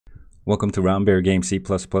Welcome to Roundbeargames C++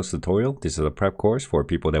 tutorial. This is a prep course for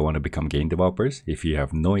people that want to become game developers. If you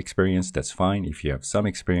have no experience, that's fine. If you have some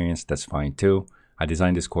experience, that's fine too. I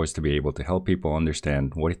designed this course to be able to help people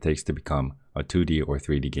understand what it takes to become a 2D or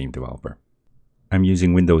 3D game developer. I'm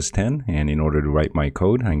using Windows 10, and in order to write my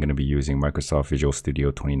code, I'm going to be using Microsoft Visual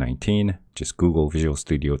Studio 2019. Just Google Visual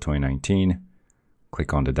Studio 2019,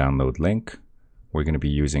 click on the download link. We're going to be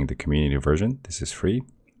using the community version. This is free.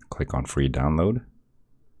 Click on free download.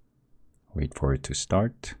 Wait for it to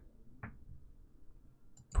start.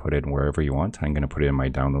 Put it wherever you want. I'm going to put it in my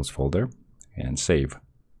downloads folder and save.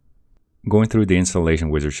 Going through the installation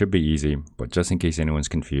wizard should be easy, but just in case anyone's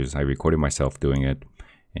confused, I recorded myself doing it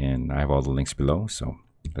and I have all the links below, so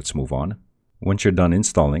let's move on. Once you're done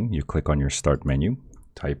installing, you click on your start menu,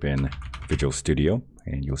 type in Visual Studio,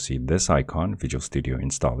 and you'll see this icon, Visual Studio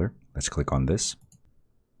Installer. Let's click on this.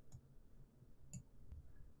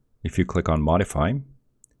 If you click on Modify,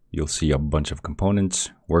 you'll see a bunch of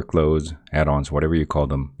components, workloads, add-ons, whatever you call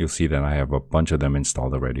them. You'll see that I have a bunch of them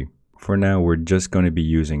installed already. For now, we're just going to be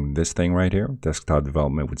using this thing right here, desktop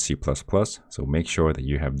development with C++. So make sure that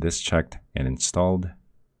you have this checked and installed.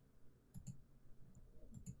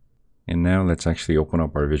 And now let's actually open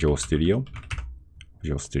up our Visual Studio,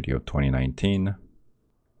 Visual Studio 2019.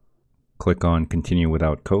 Click on Continue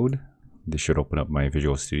Without Code. This should open up my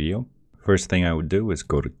Visual Studio. First thing I would do is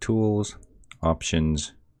go to Tools,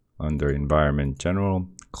 Options, under Environment General,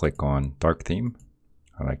 click on Dark Theme.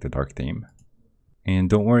 I like the dark theme. And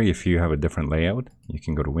don't worry if you have a different layout. You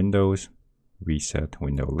can go to Windows, Reset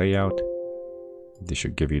Window Layout. This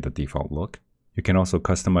should give you the default look. You can also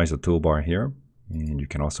customize the toolbar here, and you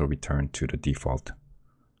can also return to the default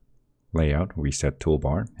layout, Reset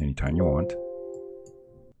Toolbar, anytime you want.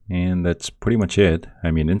 And that's pretty much it.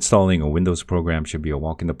 I mean, installing a Windows program should be a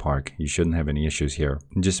walk in the park. You shouldn't have any issues here.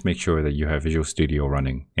 Just make sure that you have Visual Studio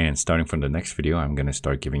running. And starting from the next video, I'm going to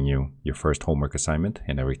start giving you your first homework assignment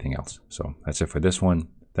and everything else. So that's it for this one.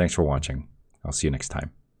 Thanks for watching. I'll see you next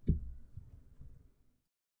time.